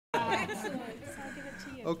Excellent. So I'll give it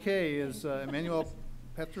to you. Okay, is Emmanuel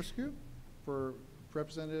Petrescu for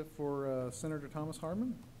representative for Senator Thomas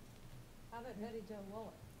Harmon? How about Betty Jo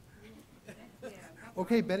Wallace?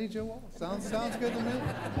 Okay, Betty Jo Wallace. Sounds good to me.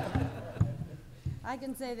 I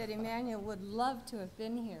can say that Emmanuel would love to have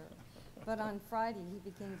been here, but on Friday he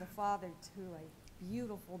became the father to a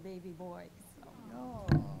beautiful baby boy. So. Oh.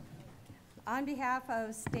 On behalf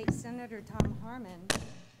of State Senator Tom Harmon,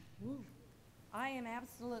 I am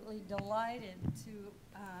absolutely delighted to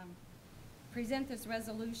present this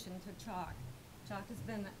resolution to CHOC. CHOC has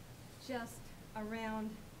been just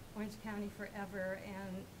around Orange County forever,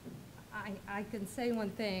 and I can say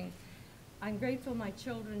one thing. I'm grateful my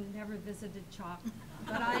children never visited CHOC,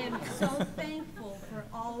 but I am so thankful for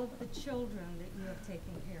all of the children that you have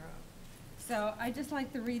taken care of. So I'd just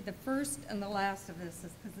like to read the first and the last of this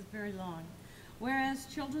because it's very long. Whereas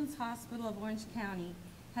Children's Hospital of Orange County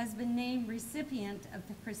has been named recipient of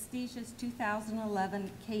the prestigious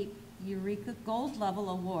 2011 CAPE Eureka Gold Level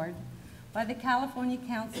Award by the California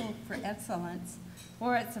Council for Excellence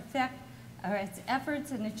for its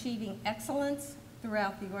efforts in achieving excellence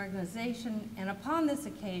throughout the organization, and upon this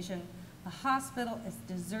occasion, the hospital is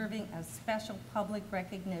deserving of special public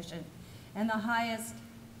recognition and the highest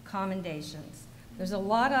commendations. There's a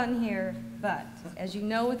lot on here, but as you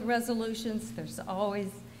know with resolutions, there's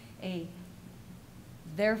always a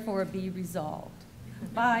therefore be resolved.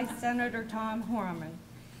 By Senator Tom Harmon.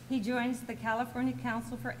 He joins the California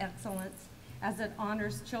Council for Excellence as it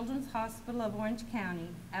honors Children's Hospital of Orange County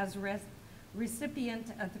as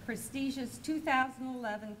recipient of the prestigious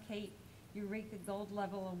 2011 CAPE Eureka Gold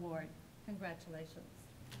Level Award. Congratulations.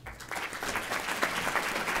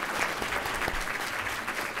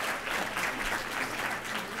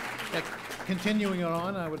 Continuing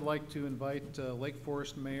on, I would like to invite Lake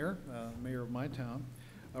Forest Mayor, Mayor of my town,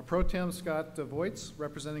 Pro Tem Scott Voits,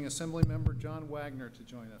 representing Assembly Member John Wagner, to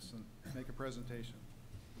join us and make a presentation.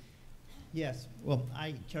 Yes, well,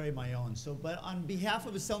 I carry my own. But on behalf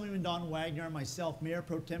of Assemblyman Don Wagner and myself, Mayor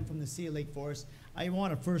Pro Tem from the City of Lake Forest, I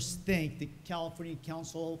want to first thank the California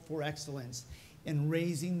Council for Excellence in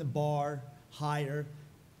raising the bar higher.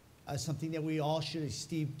 Something that we all should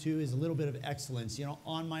esteem to is a little bit of excellence. You know,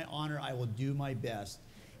 on my honor, I will do my best.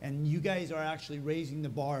 And you guys are actually raising the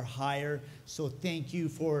bar higher, so thank you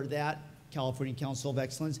for that, California Council of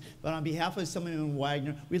Excellence. But on behalf of Assemblyman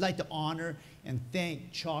Wagner, we'd like to honor and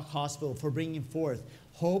thank CHOC Hospital for bringing forth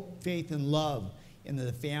hope, faith, and love in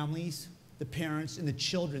the families, the parents, and the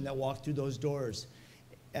children that walk through those doors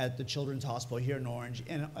at the Children's Hospital here in Orange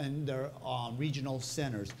and their regional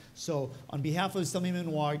centers. So on behalf of Assemblyman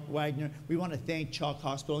Wagner, we want to thank CHOC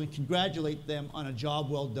Hospital and congratulate them on a job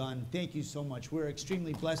well done. Thank you so much. We're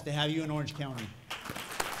extremely blessed to have you in Orange County.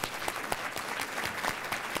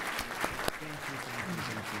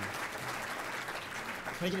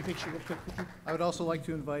 Can I get a picture real quick with you? I would also like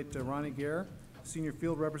to invite Ronnie Gare, Senior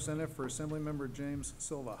Field Representative for Assembly Member James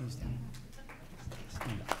Silva.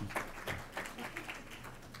 Stand up.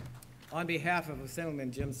 On behalf of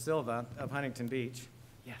Assemblyman Jim Silva of Huntington Beach,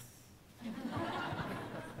 yes.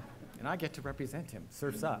 And I get to represent him.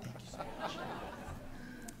 Surf's up.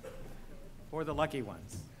 For the lucky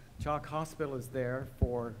ones, CHOC Hospital is there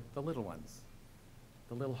for the little ones,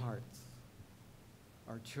 the little hearts.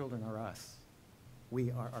 Our children are us.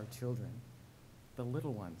 We are our children, the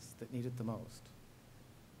little ones that need it the most.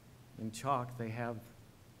 In CHOC, they have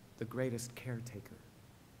the greatest caretaker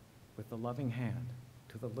with the loving hand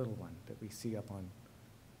to the little one that we see up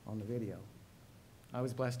on the video. I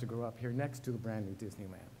was blessed to grow up here next to a brand new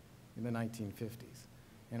Disneyland in the 1950s.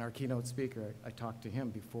 And our keynote speaker, I talked to him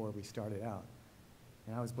before we started out.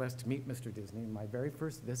 And I was blessed to meet Mr. Disney in my very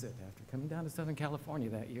first visit after coming down to Southern California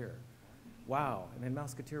that year. Wow, and then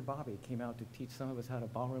Musketeer Bobby came out to teach some of us how to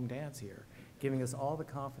ballroom dance here, giving us all the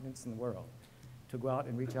confidence in the world to go out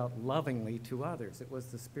and reach out lovingly to others. It was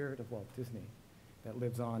the spirit of Walt Disney that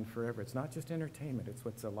lives on forever. It's not just entertainment, it's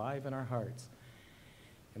what's alive in our hearts.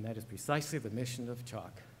 And that is precisely the mission of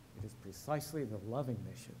CHOC. It is precisely the loving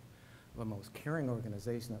mission of a most caring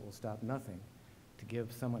organization that will stop nothing to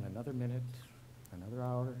give someone another minute, another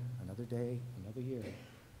hour, another day, another year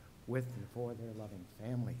with and for their loving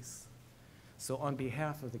families. So on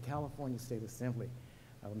behalf of the California State Assembly,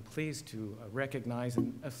 I'm pleased to recognize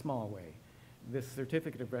in a small way this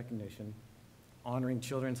certificate of recognition honoring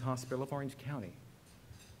Children's Hospital of Orange County,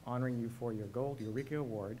 honoring you for your Gold Eureka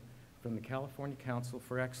Award from the California Council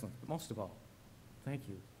for Excellence. But most of all, thank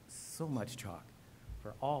you so much, CHOC,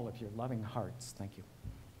 for all of your loving hearts. Thank you.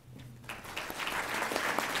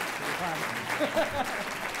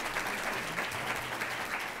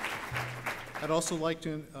 I'd also like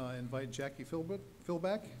to invite Jackie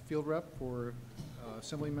Philbeck, Field Rep, for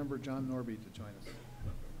Assemblymember John Norby to join us.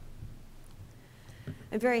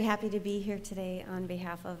 I'm very happy to be here today on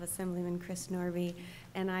behalf of Assemblyman Chris Norby,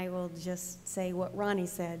 and I will just say what Ronnie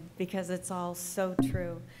said because it's all so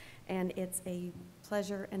true. And it's a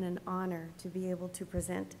pleasure and an honor to be able to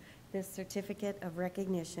present this certificate of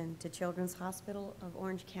recognition to Children's Hospital of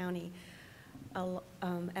Orange County,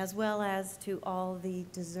 as well as to all the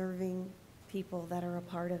deserving people that are a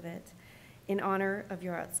part of it, in honor of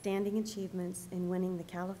your outstanding achievements in winning the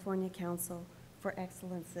California Council for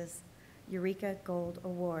Excellence's Eureka Gold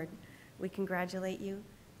Award. We congratulate you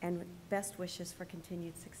and best wishes for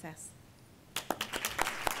continued success.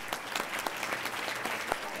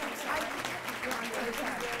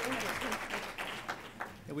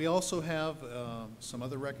 And we also have some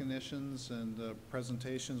other recognitions and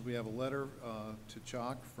presentations. We have a letter to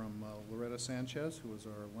CHOC from Loretta Sanchez, who was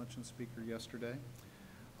our luncheon speaker yesterday,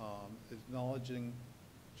 acknowledging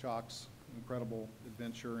CHOC's incredible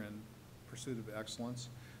adventure and pursuit of excellence.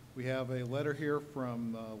 We have a letter here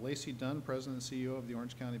from Lacey Dunn, President and CEO of the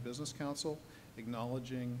Orange County Business Council,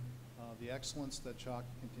 acknowledging the excellence that CHOC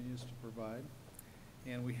continues to provide.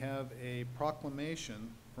 And we have a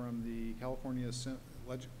proclamation from the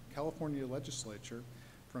California Legislature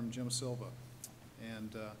from Jim Silva.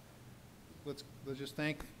 And let's just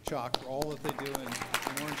thank CHOC for all that they do in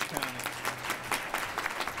Orange County.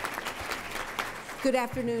 Good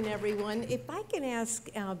afternoon, everyone. If I can ask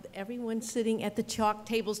everyone sitting at the CHOC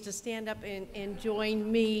tables to stand up and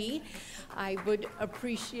join me, I would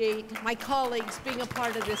appreciate my colleagues being a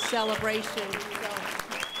part of this celebration.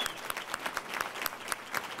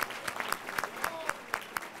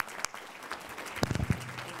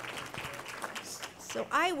 So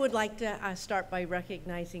I would like to start by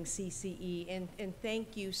recognizing CCE and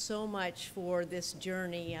thank you so much for this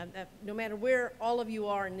journey. No matter where all of you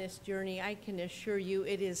are in this journey, I can assure you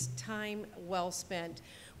it is time well spent.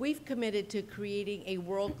 We've committed to creating a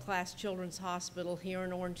world-class children's hospital here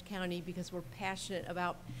in Orange County because we're passionate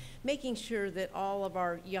about making sure that all of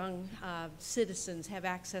our young citizens have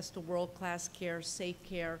access to world-class care, safe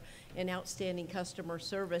care, and outstanding customer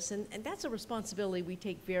service. And that's a responsibility we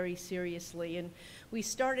take very seriously. And we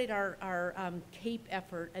started our CAPE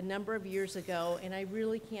effort a number of years ago, and I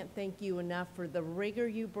really can't thank you enough for the rigor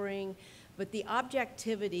you bring, but the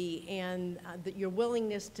objectivity and your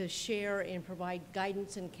willingness to share and provide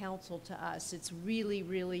guidance and counsel to us. It's really,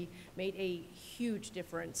 really made a huge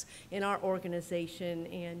difference in our organization,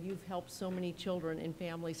 and you've helped so many children and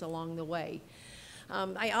families along the way.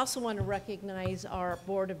 I also want to recognize our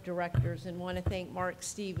board of directors and want to thank Mark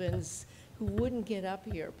Stevens, who wouldn't get up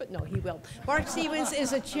here, but no, he will. Mark Stevens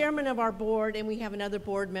is a chairman of our board, and we have another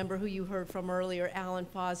board member who you heard from earlier, Alan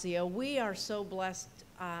Fazio. We are so blessed.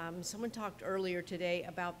 Someone talked earlier today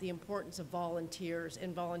about the importance of volunteers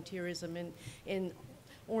and volunteerism in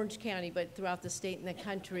Orange County, but throughout the state and the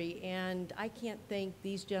country. And I can't thank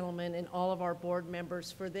these gentlemen and all of our board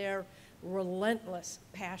members for their relentless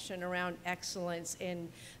passion around excellence and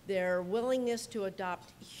their willingness to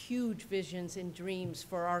adopt huge visions and dreams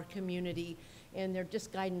for our community, and their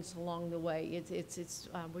just guidance along the way.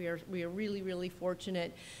 We are really, really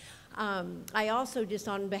fortunate. I also just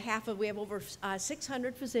on behalf of, we have over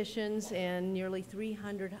 600 physicians and nearly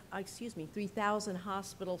 3,000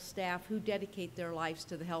 hospital staff who dedicate their lives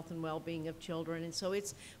to the health and well-being of children. And so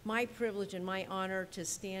it's my privilege and my honor to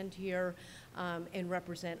stand here and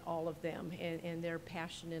represent all of them and their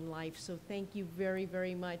passion in life. So thank you very,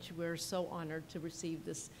 very much. We're so honored to receive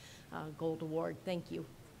this Gold Award. Thank you.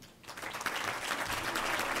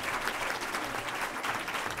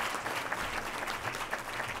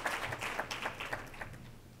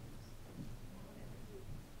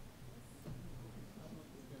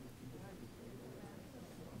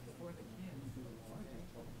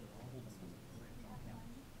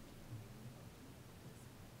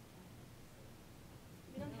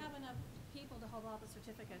 We don't have enough people to hold all the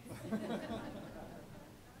certificates.